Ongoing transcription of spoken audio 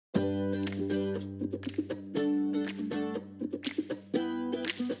Hey,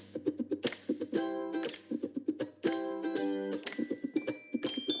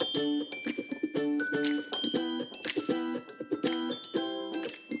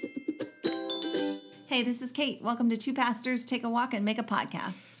 this is Kate. Welcome to Two Pastors Take a Walk and Make a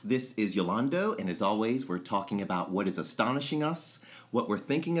Podcast. This is Yolando, and as always, we're talking about what is astonishing us, what we're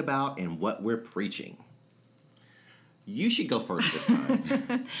thinking about, and what we're preaching. You should go first this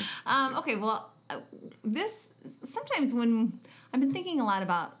time. Sometimes when I've been thinking a lot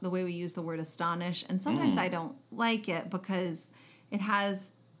about the way we use the word astonish, and sometimes I don't like it because it has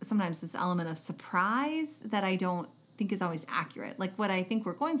sometimes this element of surprise that I don't think is always accurate. Like what I think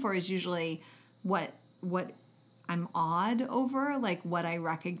we're going for is usually what I'm awed over, like what I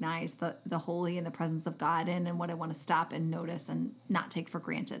recognize the holy and the presence of God in, and what I want to stop and notice and not take for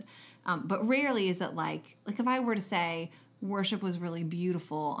granted. But rarely is it like if I were to say worship was really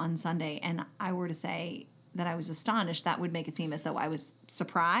beautiful on Sunday and I were to say that I was astonished, that would make it seem as though I was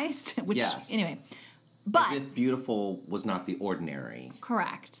surprised. Which, yes. Anyway. But as if beautiful was not the ordinary.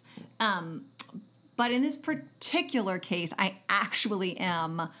 Correct. But in this particular case, I actually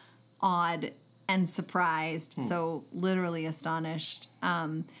am awed and surprised, so literally astonished.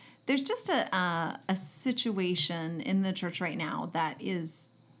 There's just a situation in the church right now that is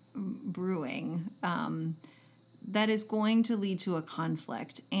brewing that is going to lead to a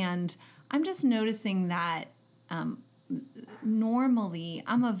conflict. And I'm just noticing that normally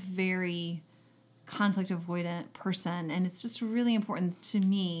I'm a very conflict avoidant person, and it's just really important to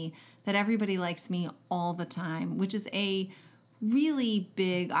me that everybody likes me all the time, which is a really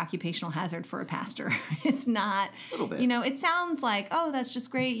big occupational hazard for a pastor. It's not, a little bit. It sounds like, oh, that's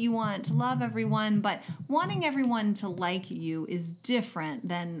just great. You want to love everyone, but wanting everyone to like you is different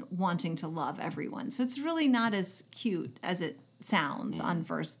than wanting to love everyone. So it's really not as cute as it sounds on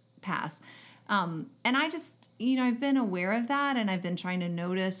first pass. And I just, I've been aware of that, and I've been trying to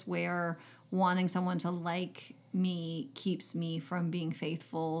notice where wanting someone to like me keeps me from being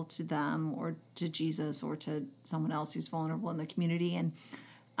faithful to them or to Jesus or to someone else who's vulnerable in the community. And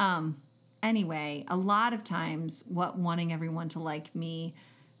anyway, a lot of times what wanting everyone to like me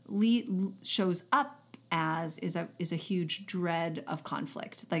shows up as is a huge dread of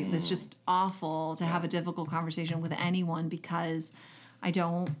conflict. Like it's just awful to have a difficult conversation with anyone because I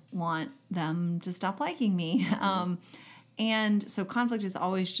don't want them to stop liking me. And so conflict has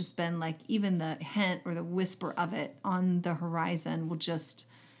always just been like, even the hint or the whisper of it on the horizon will just,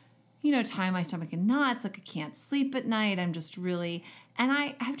 tie my stomach in knots. Like I can't sleep at night. I'm just really, and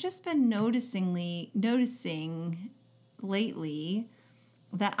I have just been noticing lately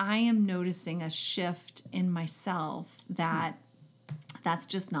that I am noticing a shift in myself that's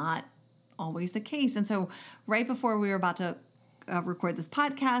just not always the case. And so right before we were about to record this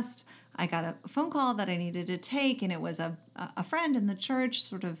podcast, I got a phone call that I needed to take, and it was a friend in the church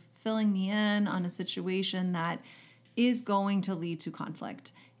sort of filling me in on a situation that is going to lead to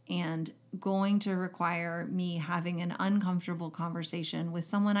conflict and going to require me having an uncomfortable conversation with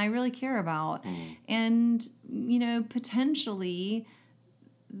someone I really care about. And, potentially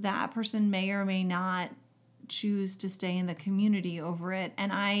that person may or may not choose to stay in the community over it.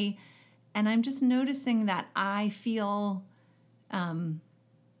 And I'm just noticing that I feel...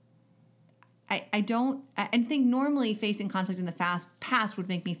 I think normally facing conflict in the past would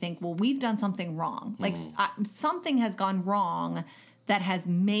make me think, well, we've done something wrong. Like something has gone wrong that has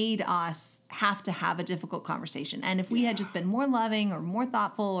made us have to have a difficult conversation. And if we had just been more loving or more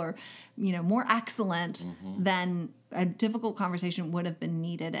thoughtful or, more excellent, then a difficult conversation would have been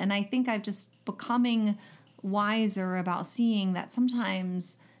needed. And I think I've just becoming wiser about seeing that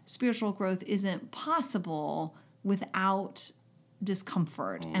sometimes spiritual growth isn't possible without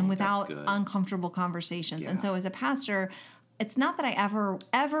discomfort and without uncomfortable conversations. And so as a pastor, it's not that I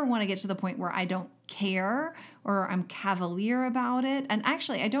ever want to get to the point where I don't care or I'm cavalier about it. And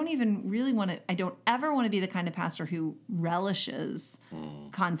actually, I don't ever want to be the kind of pastor who relishes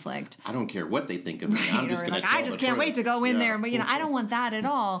conflict. I don't care what they think of me. I'm just going to I just can't wait to go in there. But I don't want that at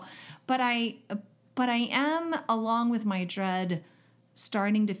all. But I am, along with my dread,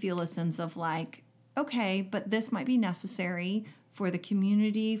 starting to feel a sense of like, okay, but this might be necessary for the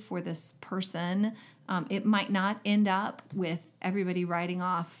community, for this person. It might not end up with everybody riding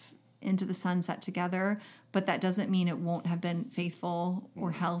off into the sunset together, but that doesn't mean it won't have been faithful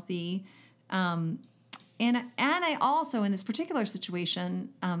or healthy. And I also, in this particular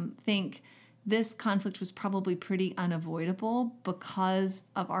situation, think this conflict was probably pretty unavoidable because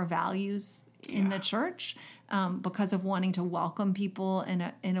of our values in the church, because of wanting to welcome people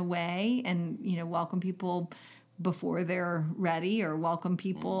in a way, and welcome people before they're ready or welcome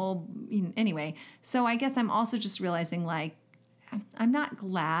people. Anyway, so I guess I'm also just realizing, like, I'm not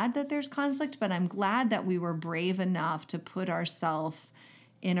glad that there's conflict, but I'm glad that we were brave enough to put ourselves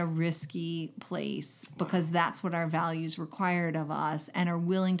in a risky place because that's what our values required of us, and are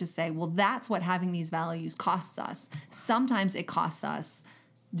willing to say, well, that's what having these values costs us. Sometimes it costs us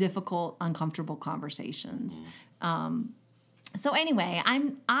difficult, uncomfortable conversations. So anyway,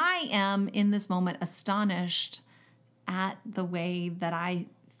 I am in this moment astonished at the way that I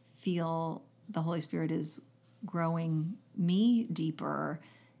feel the Holy Spirit is growing me deeper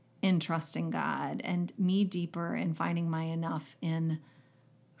in trusting God, and me deeper in finding my enough in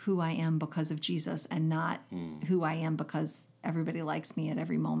who I am because of Jesus, and not who I am because everybody likes me at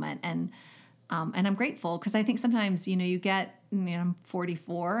every moment. And I'm grateful, because I think sometimes, you get, I'm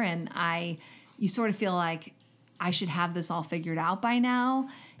 44, and you sort of feel like I should have this all figured out by now.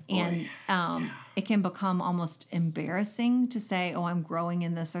 And it can become almost embarrassing to say, oh, I'm growing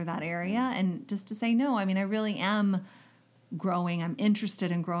in this or that area. And just to say, no, I mean, I really am growing. I'm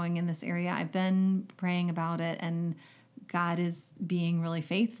interested in growing in this area. I've been praying about it, and God is being really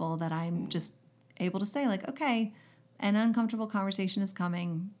faithful that I'm just able to say, like, okay, an uncomfortable conversation is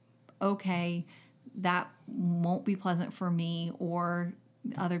coming. Okay, that won't be pleasant for me or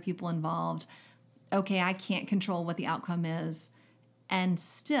other people involved. Okay, I can't control what the outcome is. And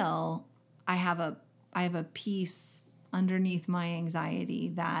still, I have a peace underneath my anxiety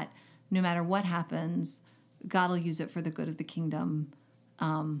that no matter what happens, God will use it for the good of the kingdom.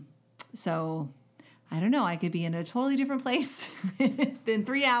 So I don't know, I could be in a totally different place than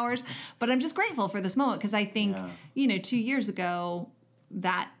 3 hours, but I'm just grateful for this moment, because I think, 2 years ago,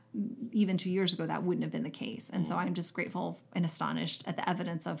 that wouldn't have been the case. And so I'm just grateful and astonished at the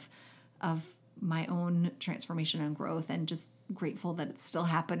evidence of my own transformation and growth, and just grateful that it's still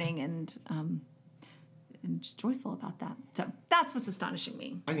happening, and just joyful about that. So that's what's astonishing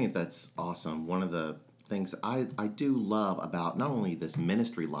me. I think that's awesome. One of the things I do love about not only this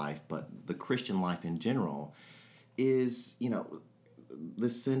ministry life, but the Christian life in general, is,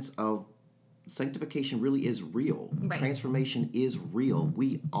 this sense of sanctification really is real. Right. Transformation is real.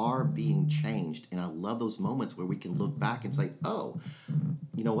 We are being changed. And I love those moments where we can look back and say, oh,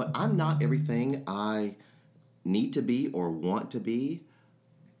 you know what? I'm not everything I need to be or want to be,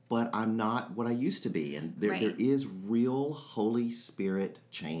 but I'm not what I used to be. And there is real Holy Spirit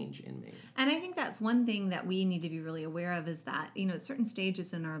change in me. And I think that's one thing that we need to be really aware of, is that, at certain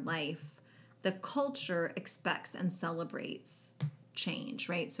stages in our life, the culture expects and celebrates change,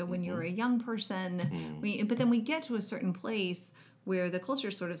 right? So when you're a young person, but then we get to a certain place where the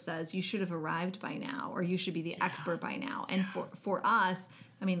culture sort of says you should have arrived by now, or you should be the expert by now. And for us,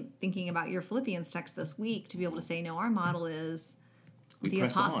 I mean, thinking about your Philippians text this week, to be able to say, no, our model is the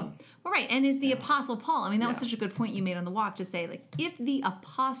apostle. On. Well, right, and is the apostle Paul. I mean, that was such a good point you made on the walk, to say, like, if the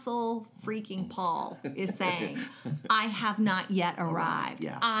apostle freaking Paul is saying, I have not yet arrived,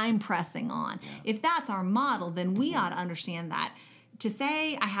 I'm pressing on. If that's our model, then we ought to understand that to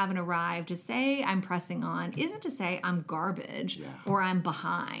say I haven't arrived, to say I'm pressing on, isn't to say I'm garbage or I'm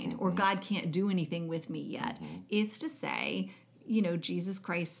behind or God can't do anything with me yet. It's to say, Jesus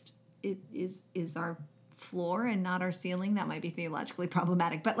Christ is our floor and not our ceiling. That might be theologically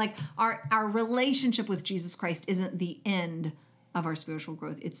problematic, but like our relationship with Jesus Christ isn't the end of our spiritual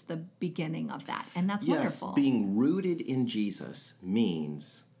growth. It's the beginning of that. And that's wonderful. Being rooted in Jesus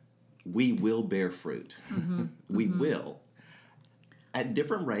means we will bear fruit. We will. At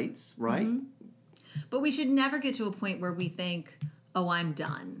different rates, right? But we should never get to a point where we think, oh, I'm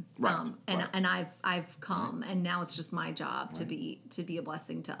done. And I've come, and now it's just my job to be a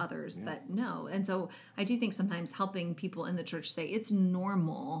blessing to others. That no. And so I do think sometimes helping people in the church say it's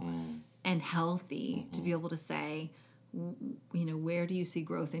normal and healthy to be able to say, where do you see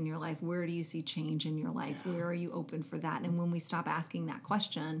growth in your life? Where do you see change in your life? Where are you open for that? And when we stop asking that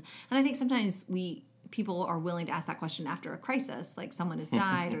question, and I think sometimes people are willing to ask that question after a crisis, like someone has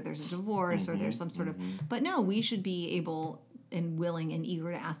died or there's a divorce or there's some sort of, but no, we should be able and willing and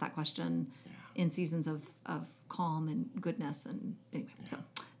eager to ask that question in seasons of calm and goodness. And anyway, so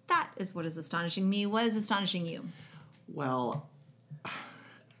that is what is astonishing me. What is astonishing you? Well,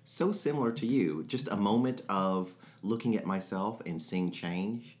 so similar to you, just a moment of looking at myself and seeing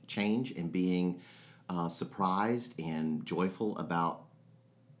change and being surprised and joyful about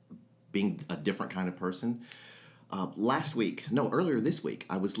being a different kind of person. Earlier this week,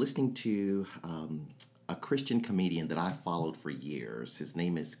 I was listening to a Christian comedian that I followed for years. His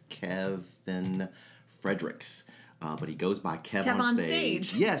name is Kevin Fredericks, but he goes by Kev on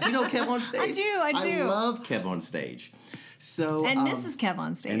Stage. Yes, you know Kev on Stage? I do. I love Kev on Stage. So And Mrs. Kev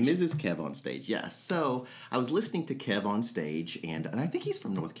on stage. And Mrs. Kev on stage, yes. So I was listening to Kev on stage, and I think he's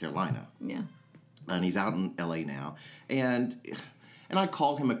from North Carolina. Yeah. And he's out in L.A. now. And I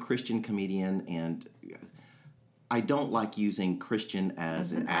call him a Christian comedian, and I don't like using Christian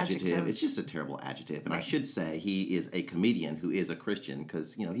as an adjective. It's just a terrible adjective. And I should say he is a comedian who is a Christian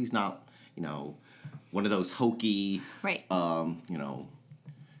because, he's not, one of those hokey, right.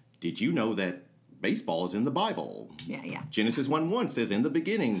 Did you know that baseball is in the Bible? Yeah. Genesis 1:1 says, in the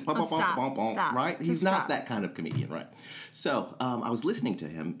beginning, Stop. right? Just He's stop. not that kind of comedian, right? So I was listening to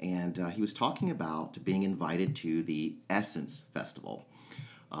him, and he was talking about being invited to the Essence Festival.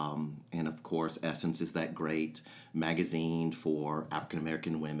 And of course, Essence is that great magazine for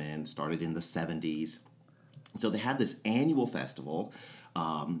African-American women, started in the 70s. So they had this annual festival,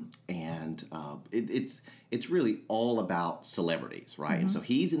 and it's really all about celebrities, right? And so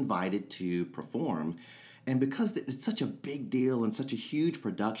he's invited to perform, and because it's such a big deal and such a huge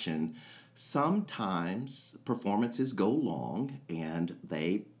production, sometimes performances go long and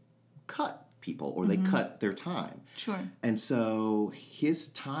they cut people or they cut their time. Sure. And so his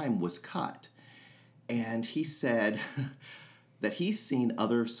time was cut, and he said that he's seen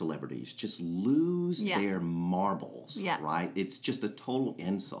other celebrities just lose their marbles, right? It's just a total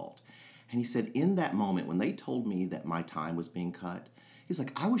insult. And he said, in that moment, when they told me that my time was being cut, he's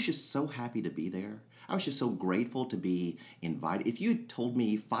like, I was just so happy to be there. I was just so grateful to be invited. If you had told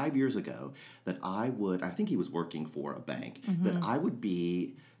me 5 years ago that I think he was working for a bank, that I would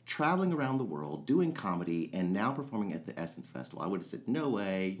be traveling around the world, doing comedy, and now performing at the Essence Festival, I would have said, no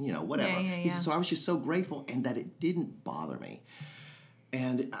way, whatever. He said, so I was just so grateful, and that it didn't bother me.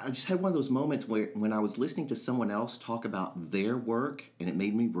 And I just had one of those moments where when I was listening to someone else talk about their work, and it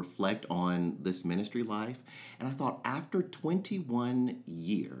made me reflect on this ministry life. And I thought, after 21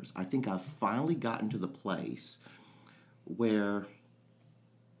 years, I think I've finally gotten to the place where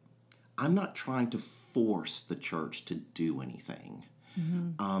I'm not trying to force the church to do anything.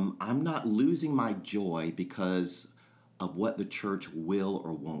 I'm not losing my joy because of what the church will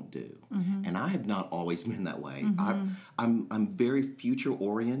or won't do. And I have not always been that way. I'm very future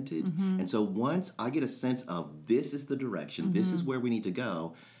oriented. And so once I get a sense of this is the direction, this is where we need to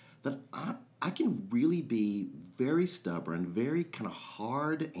go, that I can really be very stubborn, very kind of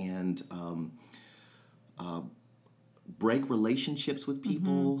hard, and break relationships with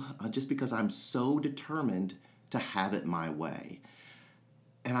people just because I'm so determined to have it my way.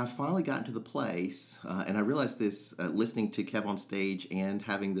 And I finally gotten to the place, and I realized this listening to Kev on stage and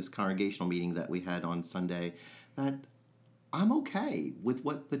having this congregational meeting that we had on Sunday, that I'm okay with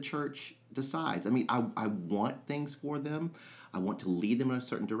what the church decides. I mean, I want things for them. I want to lead them in a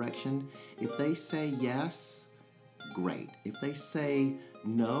certain direction. If they say yes, great. If they say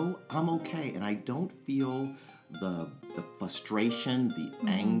no, I'm okay. And I don't feel the frustration, the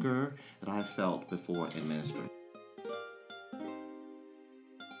anger that I felt before in ministry.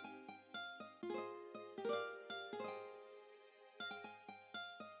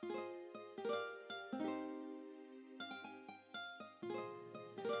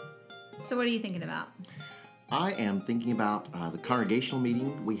 So what are you thinking about? I am thinking about the congregational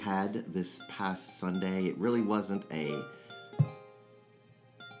meeting we had this past Sunday. It really wasn't an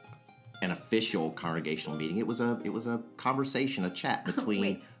official congregational meeting. It was a conversation, a chat between.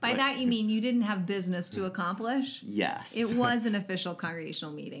 Wait, by that you mean you didn't have business to accomplish? Yes. It was an official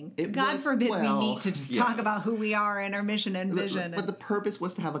congregational meeting. It God was, forbid well, we meet to just talk about who we are and our mission and vision. But the purpose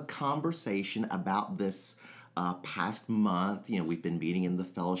was to have a conversation about this past month. We've been meeting in the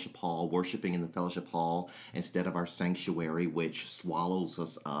fellowship hall, worshiping in the fellowship hall instead of our sanctuary, which swallows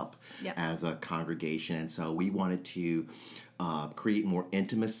us up as a congregation. And so we wanted to create more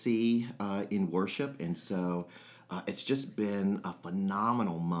intimacy in worship. And so it's just been a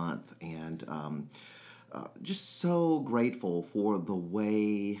phenomenal month, and just so grateful for the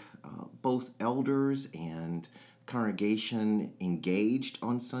way both elders and congregation engaged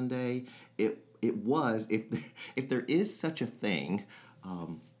on Sunday. It was, if there is such a thing,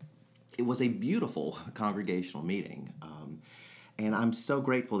 it was a beautiful congregational meeting. And I'm so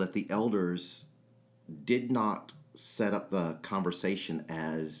grateful that the elders did not set up the conversation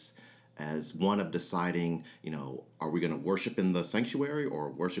as one of deciding, are we going to worship in the sanctuary or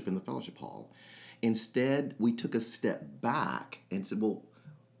worship in the fellowship hall? Instead, we took a step back and said, well,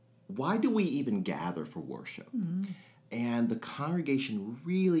 why do we even gather for worship? And the congregation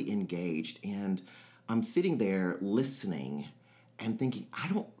really engaged, and I'm sitting there listening and thinking, I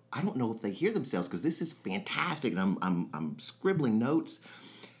don't know if they hear themselves, because this is fantastic, and I'm scribbling notes.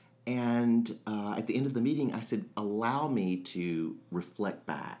 And at the end of the meeting, I said, allow me to reflect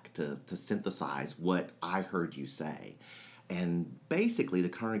back, to synthesize what I heard you say. And basically, the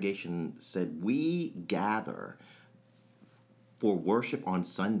congregation said, we gather for worship on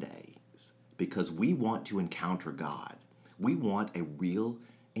Sundays because we want to encounter God. We want a real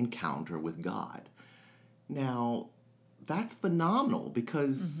encounter with God. Now, that's phenomenal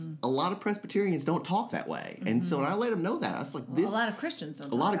because a lot of Presbyterians don't talk that way. And so when I let them know that, I was like, a lot of Christians don't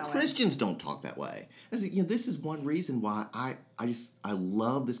talk that way. A lot of Christians don't talk that way. I said, this is one reason why I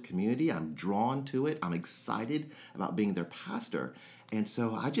love this community. I'm drawn to it. I'm excited about being their pastor. And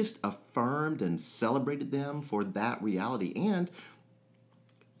so I just affirmed and celebrated them for that reality. And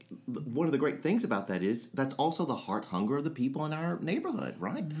one of the great things about that is that's also the heart hunger of the people in our neighborhood,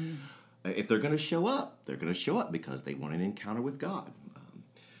 right? Mm-hmm. If they're going to show up, they're going to show up because they want an encounter with God.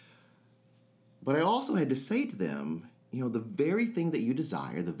 But I also had to say to them, the very thing that you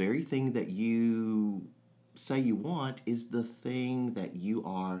desire, the very thing that you say you want is the thing that you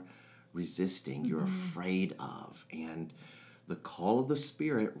are resisting, you're afraid of. And the call of the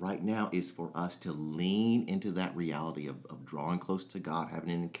Spirit right now is for us to lean into that reality of drawing close to God, having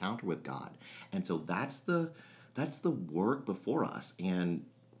an encounter with God. And so that's the work before us. And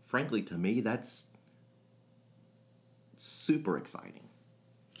frankly, to me, that's super exciting.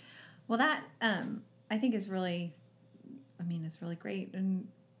 Well, that I think is really, it's really great. And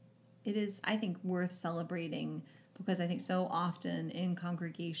it is, I think, worth celebrating because I think so often in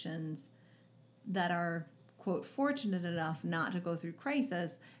congregations that are, quote, fortunate enough not to go through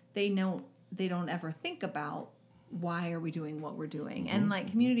crisis, they don't ever think about why are we doing what we're doing. And like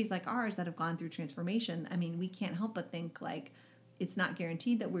communities like ours that have gone through transformation, we can't help but think like, it's not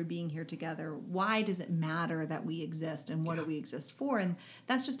guaranteed that we're being here together. Why does it matter that we exist and what do we exist for? And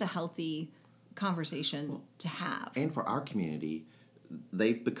that's just a healthy conversation to have. And for our community,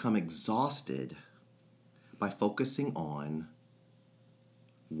 they've become exhausted by focusing on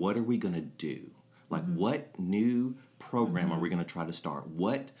what are we going to do? Like what new program are we going to try to start?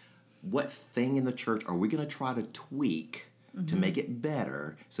 What thing in the church are we going to try to tweak to make it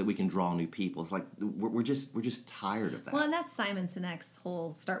better so we can draw new people? It's like we're just tired of that. Well, and that's Simon Sinek's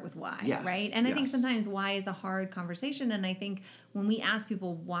whole start with why, yes, right? And I think sometimes why is a hard conversation. And I think when we ask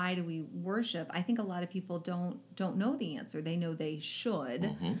people why do we worship, I think a lot of people don't know the answer. They know they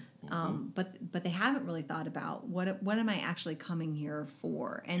should, but they haven't really thought about what am I actually coming here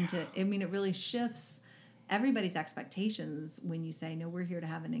for? And it really shifts everybody's expectations when you say, no, we're here to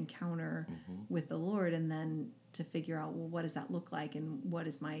have an encounter with the Lord, and then to figure out, well, what does that look like, and what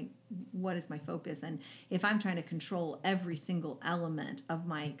is my focus? And if I'm trying to control every single element of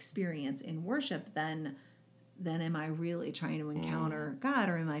my experience in worship, then am I really trying to encounter God,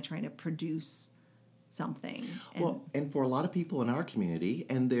 or am I trying to produce something? And for a lot of people in our community,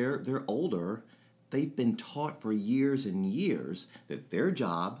 and they're older, they've been taught for years and years that their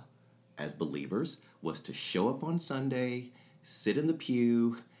job as believers was to show up on Sunday, sit in the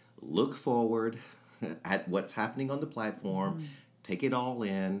pew, look forward at what's happening on the platform, take it all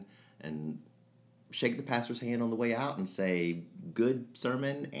in, and shake the pastor's hand on the way out and say, good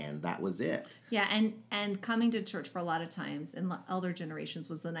sermon, and that was it. Yeah, and coming to church for a lot of times in elder generations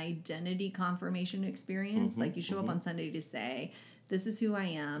was an identity confirmation experience. Like you show up on Sunday to say, this is who I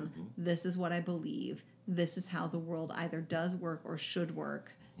am, this is what I believe, this is how the world either does work or should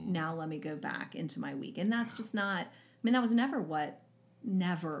work. Now let me go back into my week. And that's just not, that was never what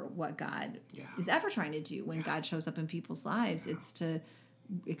God is ever trying to do when God shows up in people's lives. It's to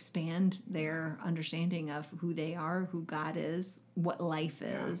expand their understanding of who they are, who God is, what life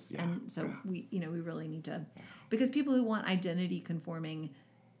is. And so we really need to, because people who want identity conforming,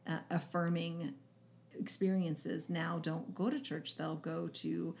 affirming experiences now don't go to church. They'll go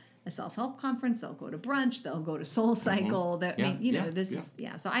to a self-help conference, they'll go to brunch, they'll go to Soul Cycle.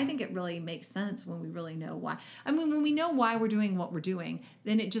 So I think it really makes sense when we really know why. When we know why we're doing what we're doing,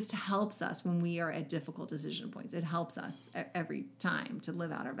 then it just helps us when we are at difficult decision points. It helps us every time to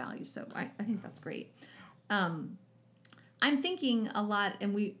live out our values. So I think that's great. I'm thinking a lot,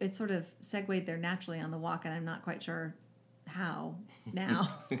 and it sort of segued there naturally on the walk, and I'm not quite sure how now,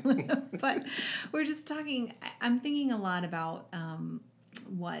 but we're just talking. I'm thinking a lot about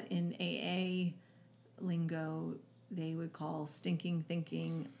what in AA lingo they would call stinking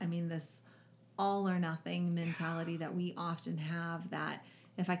thinking. This all or nothing mentality that we often have, that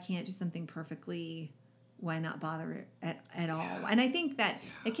if I can't do something perfectly, why not bother at all? And I think that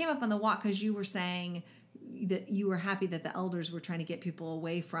it came up on the walk because you were saying that you were happy that the elders were trying to get people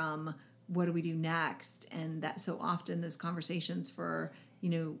away from what do we do next, and that so often those conversations for,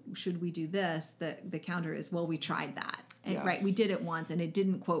 should we do this, the counter is, well, we tried that. And, right, we did it once and it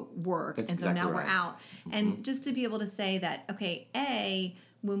didn't, quote, work. That's and so exactly now right. We're out. And just to be able to say that, okay,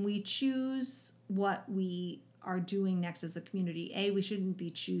 when we choose what we are doing next as a community. A, we shouldn't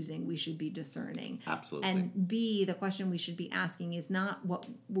be choosing, we should be discerning. Absolutely. And B, the question we should be asking is not what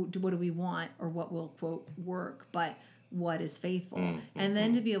do we want or what will, quote, work, but what is faithful. And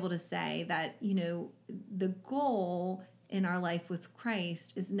then to be able to say that, the goal in our life with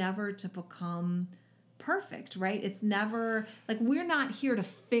Christ is never to become perfect, right? It's never like we're not here to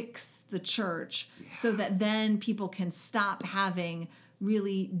fix the church so that then people can stop having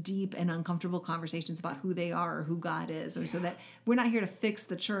really deep and uncomfortable conversations about who they are or who God is, or so that we're not here to fix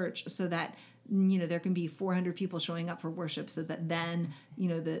the church so that there can be 400 people showing up for worship so that then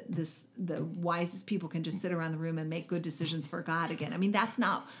the wisest people can just sit around the room and make good decisions for God again. I mean, that's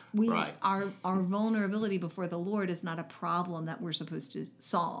not our vulnerability before the Lord is not a problem that we're supposed to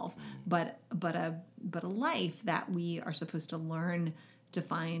solve, but a life that we are supposed to learn to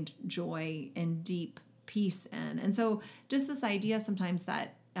find joy and deep peace in. And so just this idea sometimes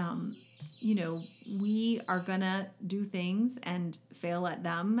that we are gonna do things and fail at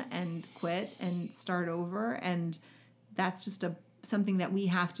them and quit and start over, and that's just something that we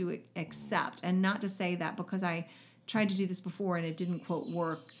have to accept. And not to say that because I tried to do this before and it didn't, quote,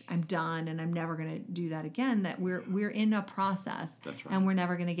 work, I'm done and I'm never gonna do that again. That we're in a process. That's right. And we're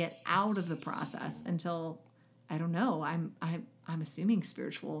never gonna get out of the process until, I don't know, I'm assuming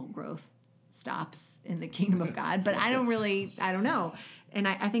spiritual growth stops in the kingdom of God, but I don't know. And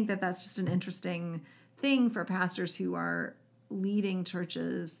I think that that's just an interesting thing for pastors who are leading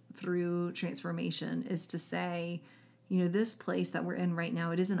churches through transformation, is to say, this place that we're in right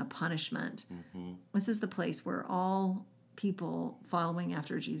now, it isn't a punishment. This is the place where all people following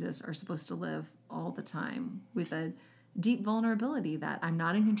after Jesus are supposed to live all the time with a deep vulnerability that I'm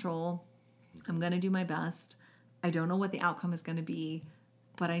not in control. I'm going to do my best. I don't know what the outcome is going to be,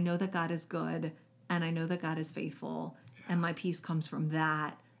 but I know that God is good and I know that God is faithful, and my peace comes from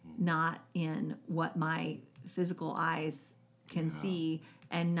that, not in what my physical eyes can see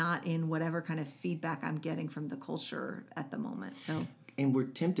and not in whatever kind of feedback I'm getting from the culture at the moment. So, and we're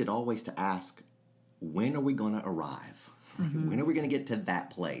tempted always to ask, when are we going to arrive? When are we going to get to that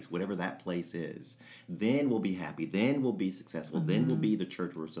place, whatever that place is? Then we'll be happy. Then we'll be successful. Then we'll be the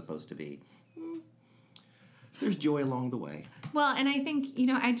church we're supposed to be. There's joy along the way. Well, and I think,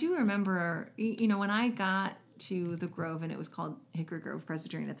 I do remember, when I got to the Grove, and it was called Hickory Grove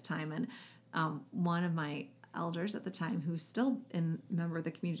Presbyterian at the time, and one of my elders at the time, who's still a member of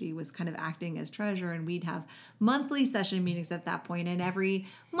the community, was kind of acting as treasurer, and we'd have monthly session meetings at that point, and every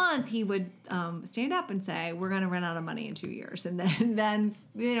month he would stand up and say, we're going to run out of money in 2 years, and then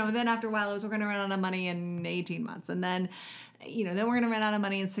after a while it was, we're going to run out of money in 18 months, and then we're going to run out of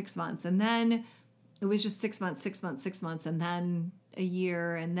money in 6 months, and then it was just 6 months, and then a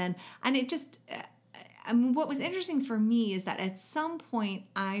year, and it just, what was interesting for me is that at some point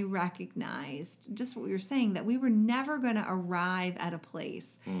I recognized just what we were saying, that we were never going to arrive at a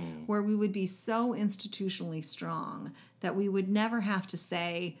place where we would be so institutionally strong that we would never have to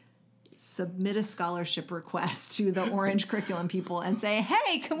say, submit a scholarship request to the Orange curriculum people and say,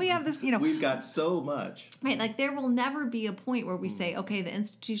 hey, can we have this, We've got so much. Right, like there will never be a point where we say, okay, the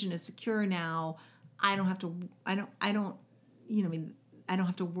institution is secure now. I don't have to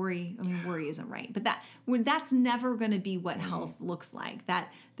worry. I mean, worry isn't right, but that's never going to be what health looks like.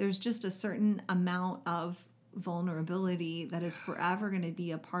 That there's just a certain amount of vulnerability that is forever going to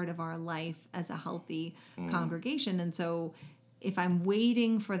be a part of our life as a healthy congregation. And so if I'm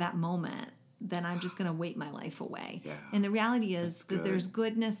waiting for that moment, then I'm just going to wait my life away. Yeah. And the reality is that there's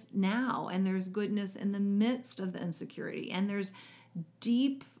goodness now, and there's goodness in the midst of the insecurity, and there's a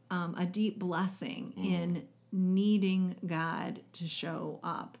deep blessing in needing God to show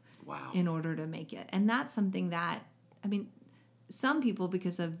up in order to make it. And that's something that, some people,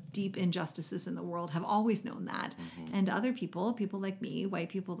 because of deep injustices in the world, have always known that. And other people like me, white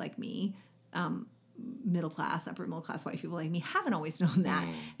people like me, middle class, upper middle class white people like me, haven't always known that.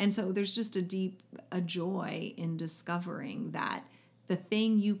 And so there's just a joy in discovering that the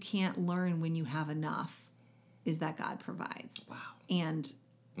thing you can't learn when you have enough is that God provides. Wow. And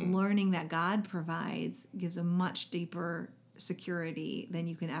learning that God provides gives a much deeper security than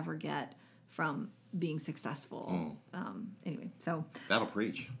you can ever get from being successful. Anyway, so that'll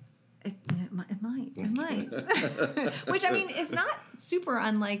preach. It might. Which, is not super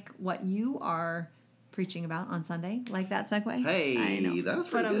unlike what you are preaching about on Sunday, like that segue. Hey, I know. That was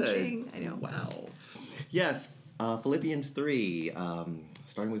pretty good. I know. Wow. Yes, Philippians 3,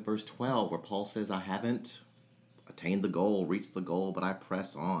 starting with verse 12, where Paul says, I haven't attained the goal, reached the goal, but I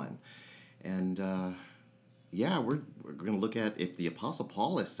press on. And we're going to look at, if the Apostle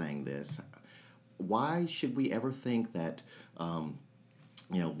Paul is saying this, why should we ever think that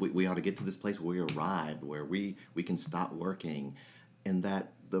we ought to get to this place where we arrive, where we can stop working, and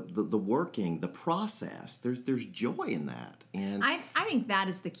that the working, the process, there's joy in that. And I think that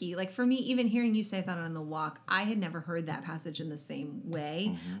is the key. Like for me, even hearing you say that on the walk, I had never heard that passage in the same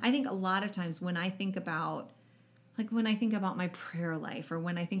way. I think a lot of times when I think about my prayer life, or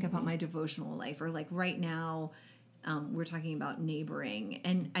when I think about my devotional life, or like right now, we're talking about neighboring.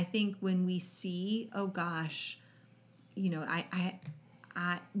 And I think when we see, oh gosh,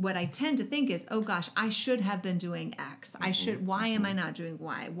 what I tend to think is, oh gosh, I should have been doing X. Why am I not doing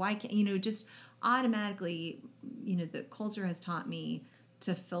Y? Why can't, just automatically, the culture has taught me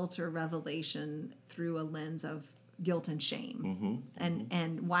to filter revelation through a lens of guilt and shame.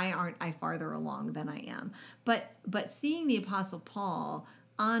 And why aren't I farther along than I am? But seeing the Apostle Paul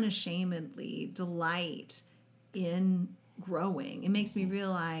unashamedly delight in growing, it makes me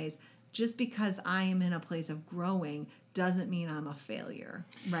realize just because I am in a place of growing doesn't mean I'm a failure,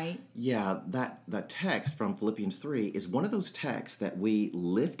 right? Yeah, that text from Philippians 3 is one of those texts that we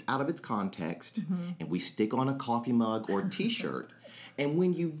lift out of its context and we stick on a coffee mug or t-shirt. And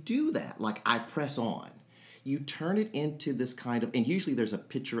when you do that, like I press on, you turn it into this kind of, and usually there's a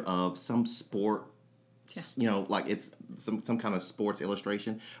picture of some sport, like it's some kind of sports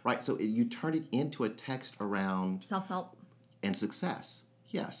illustration, right? So you turn it into a text around self-help and success.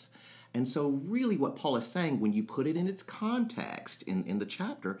 Yes. And so really what Paul is saying, when you put it in its context in the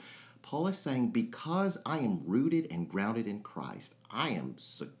chapter, Paul is saying, because I am rooted and grounded in Christ, I am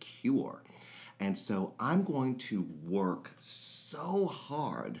secure. And so I'm going to work so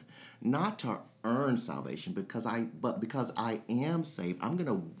hard, not to earn salvation, but because I am saved, I'm going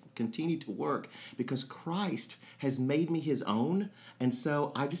to continue to work because Christ has made me his own. And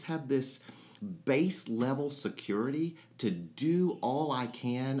so I just have this base level security to do all I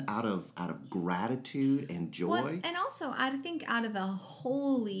can out of gratitude and joy. Well, and also I think out of a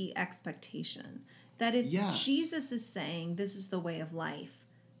holy expectation that if Jesus is saying this is the way of life,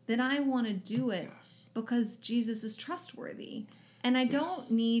 then I want to do it because Jesus is trustworthy. And I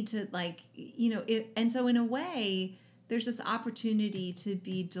don't need to and so in a way there's this opportunity to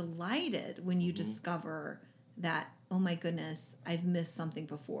be delighted when you discover that, oh my goodness, I've missed something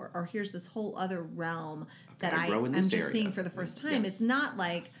before. Or here's this whole other realm that I'm just seeing for the first time. It's not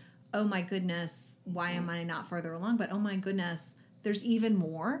like, oh my goodness, why am I not further along? But oh my goodness, there's even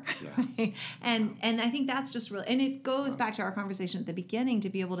more. Right? And I think that's just real. And it goes back to our conversation at the beginning, to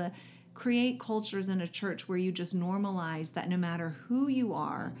be able to create cultures in a church where you just normalize that no matter who you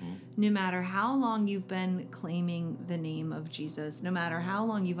are, no matter how long you've been claiming the name of Jesus, no matter how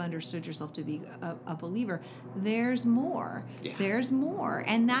long you've understood yourself to be a believer, there's more. Yeah. There's more.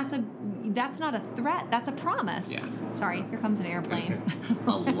 And that's not a threat, that's a promise. Yeah. Sorry, here comes an airplane.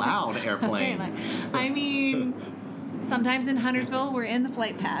 A loud airplane. I mean, sometimes in Huntersville, we're in the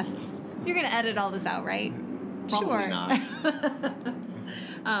flight path. You're going to edit all this out, right? Probably not.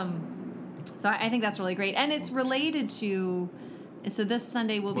 So I think that's really great. And it's related to, so this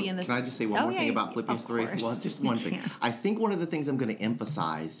Sunday we'll be in this. Can I just say one more thing about Philippians 3? Well, just one thing. I think one of the things I'm going to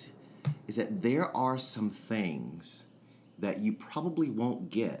emphasize is that there are some things that you probably won't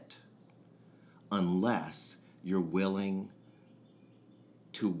get unless you're willing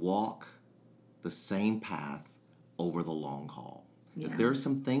to walk the same path over the long haul. Yeah. There are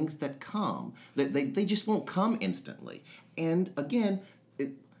some things that come, that they just won't come instantly. And again,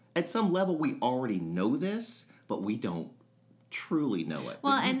 at some level, we already know this, but we don't truly know it.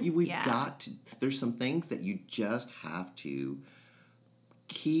 Well, there's some things that you just have to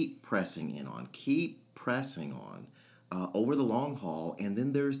keep pressing on over the long haul, and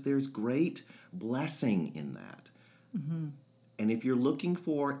then there's great blessing in that. Mm-hmm. And if you're looking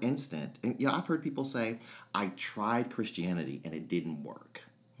for instant, and I've heard people say, I tried Christianity and it didn't work.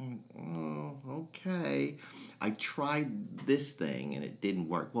 Oh, okay. I tried this thing and it didn't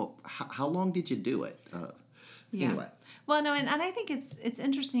work. Well, how long did you do it? Anyway. Well, no, and I think it's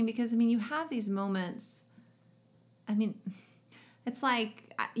interesting because, you have these moments. It's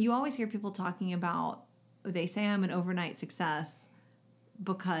like you always hear people talking about, they say I'm an overnight success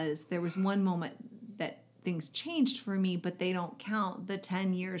because there was one moment that things changed for me, but they don't count the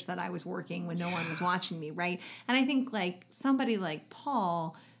 10 years that I was working when no one was watching me, right? And I think like somebody like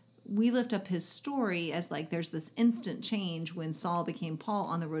Paul, we lift up his story as like there's this instant change when Saul became Paul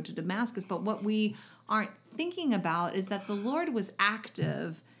on the road to Damascus. But what we aren't thinking about is that the Lord was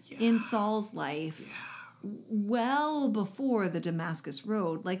active in Saul's life well before the Damascus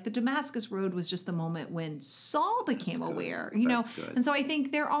Road. Like the Damascus Road was just the moment when Saul became aware, know? And so I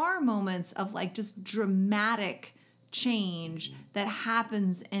think there are moments of like just dramatic change that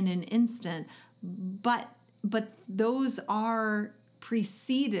happens in an instant, but those are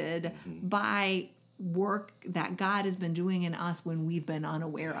preceded by work that God has been doing in us when we've been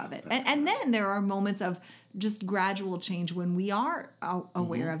unaware of it. And then there are moments of just gradual change when we are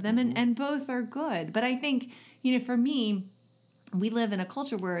aware of them, and both are good. But I think, for me, we live in a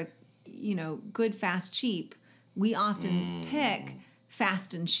culture where, good, fast, cheap, we often pick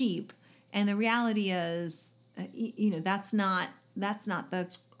fast and cheap. And the reality is, that's not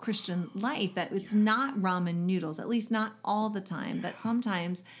the Christian life. That it's not ramen noodles, at least not all the time. That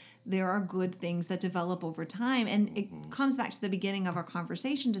sometimes there are good things that develop over time. And it comes back to the beginning of our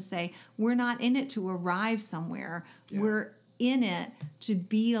conversation to say, we're not in it to arrive somewhere. Yeah. We're in it to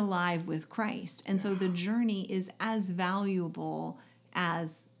be alive with Christ. And so the journey is as valuable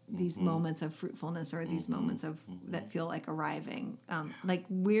as these moments of fruitfulness or these moments of that feel like arriving. I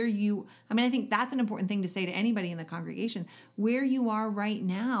think that's an important thing to say to anybody in the congregation. Where you are right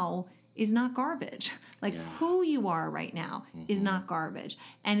now is not garbage. Who you are right now is not garbage.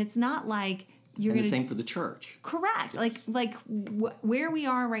 And it's not like you're going to... the same for the church. Correct. Yes. Where we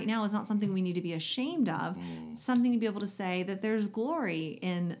are right now is not something we need to be ashamed of. It's something to be able to say that there's glory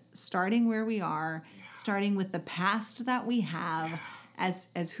in starting where we are, starting with the past that we have,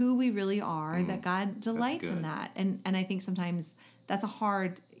 as who we really are, that God delights in that. And I think sometimes that's a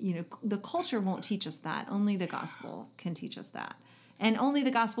hard, the culture won't teach us that. Only the gospel can teach us that. And only the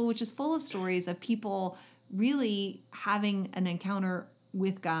gospel, which is full of stories of people really having an encounter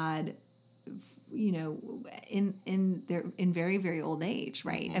with God, in very, very old age,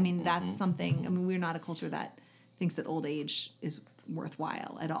 right? I mean, that's something, we're not a culture that thinks that old age is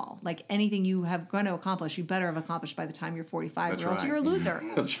worthwhile at all. Like anything you have going to accomplish, you better have accomplished by the time you're 45, or else you're a loser.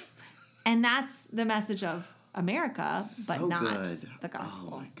 And that's the message of America, but so not good. The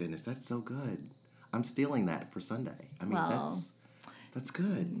gospel. Oh my goodness, that's so good. I'm stealing that for Sunday. That's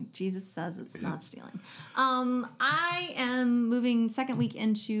good. Jesus says it's not stealing. I am moving second week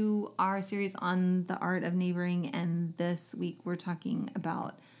into our series on the art of neighboring, and this week we're talking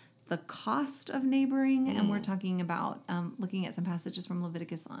about the cost of neighboring, and we're talking about looking at some passages from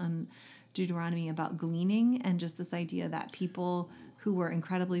Leviticus and Deuteronomy about gleaning, and just this idea that people who were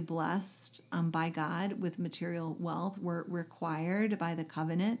incredibly blessed by God with material wealth were required by the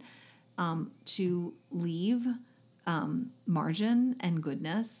covenant to leave margin and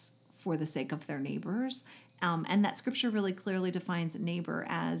goodness for the sake of their neighbors. And that scripture really clearly defines neighbor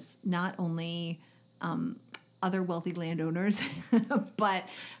as not only other wealthy landowners, but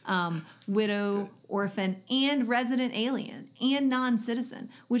widow, orphan, and resident alien, and non-citizen,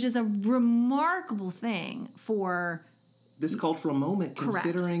 which is a remarkable thing for this cultural moment,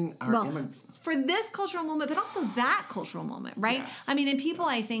 considering our for this cultural moment, but also that cultural moment, right? Yes. I mean, and people,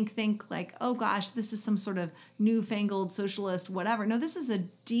 I think like, oh gosh, this is some sort of newfangled socialist whatever. No, this is a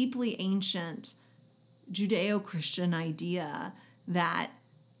deeply ancient Judeo-Christian idea that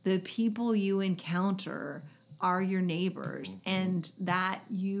the people you encounter are your neighbors, and that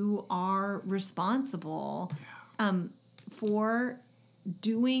you are responsible for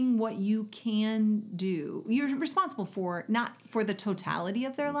doing what you can do. You're responsible for, not for the totality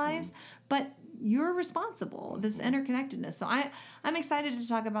of their lives, but you're responsible, this interconnectedness. So I'm excited to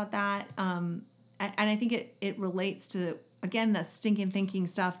talk about that. And I think it relates to, again, the stinking thinking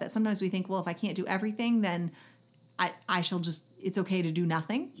stuff that sometimes we think, well, if I can't do everything, then I shall just, it's okay to do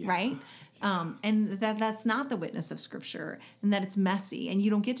nothing, right? And that's not the witness of Scripture, and that it's messy, and you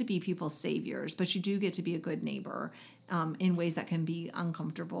don't get to be people's saviors, but you do get to be a good neighbor in ways that can be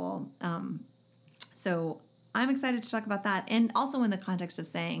uncomfortable. So I'm excited to talk about that, and also in the context of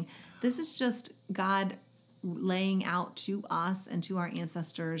saying this is just God laying out to us and to our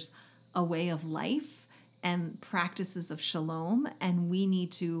ancestors a way of life and practices of shalom, and we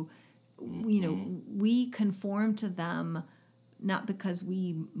need to, we conform to them not because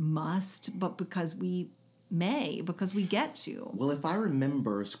we must, but because we may, because we get to. Well, if I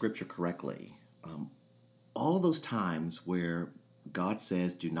remember Scripture correctly, all of those times where God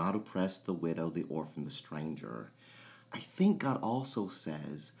says, do not oppress the widow, the orphan, the stranger, I think God also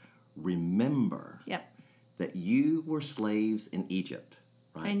says, remember that you were slaves in Egypt,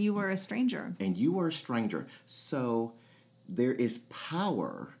 right? And you were a stranger. And you were a stranger. So there is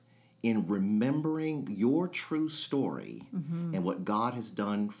power in remembering your true story and what God has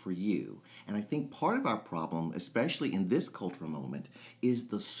done for you. And I think part of our problem, especially in this cultural moment, is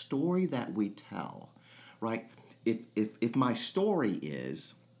the story that we tell, right? If my story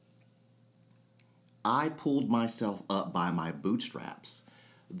is, I pulled myself up by my bootstraps,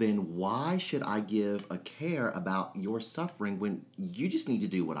 then why should I give a care about your suffering when you just need to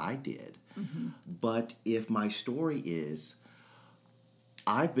do what I did? But if my story is,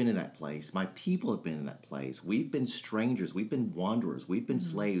 I've been in that place. My people have been in that place. We've been strangers. We've been wanderers. We've been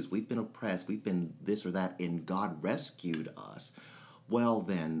slaves. We've been oppressed. We've been this or that, and God rescued us. Well,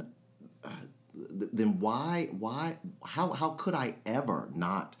 then why? How could I ever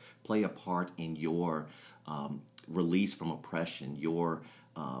not play a part in your release from oppression? Your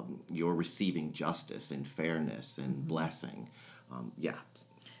receiving justice and fairness and blessing. Yeah.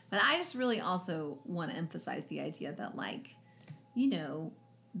 But I just really also want to emphasize the idea that, like, you know,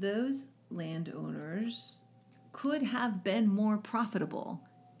 those landowners could have been more profitable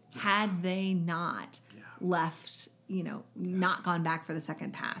had they not left, you know, not gone back for the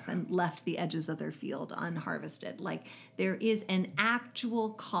second pass and left the edges of their field unharvested. Like, there is an actual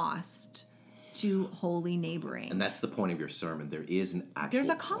cost to holy neighboring. And that's the point of your sermon. There is an actual There's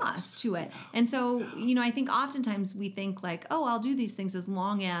a cost to it. Yeah. And so, you know, I think oftentimes we think like, oh, I'll do these things as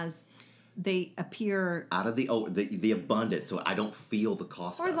long as they appear out of the abundance, so I don't feel the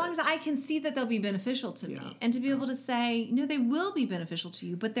cost. Or as long as I can see that they'll be beneficial to me, and to be able to say, no, they will be beneficial to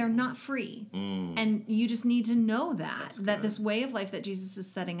you, but they're not free, and you just need to know that this way of life that Jesus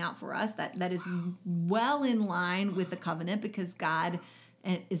is setting out for us, that is well in line with the covenant, because God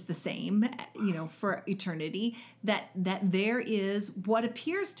is the same, you know, for eternity, that there is what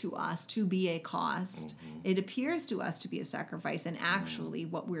appears to us to be a cost. It appears to us to be a sacrifice, and actually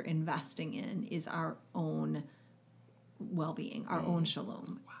what we're investing in is our own well-being, our own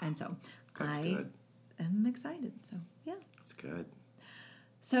shalom. Wow. And so I am excited. So yeah. That's good.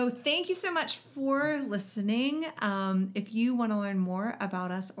 So thank you so much for listening. If you want to learn more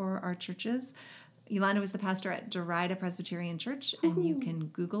about us or our churches, Yolanda was the pastor at Derrida Presbyterian Church, and you can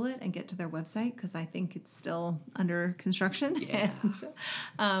Google it and get to their website, because I think it's still under construction. Yeah.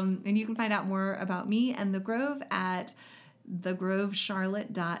 And you can find out more about me and The Grove at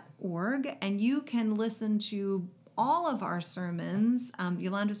thegrovecharlotte.org, and you can listen to all of our sermons.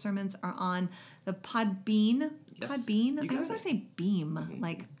 Yolanda's sermons are on the Podbean. Yes, Podbean? I always want to say Beam,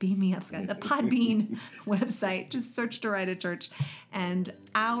 like Beam Me Up, Scott. The Podbean website. Just search Derrida Church. And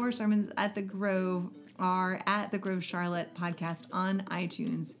our sermons at The Grove are at the Grove Charlotte podcast on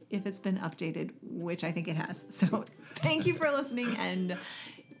iTunes, if it's been updated, which I think it has. So thank you for listening, and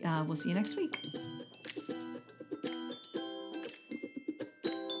we'll see you next week.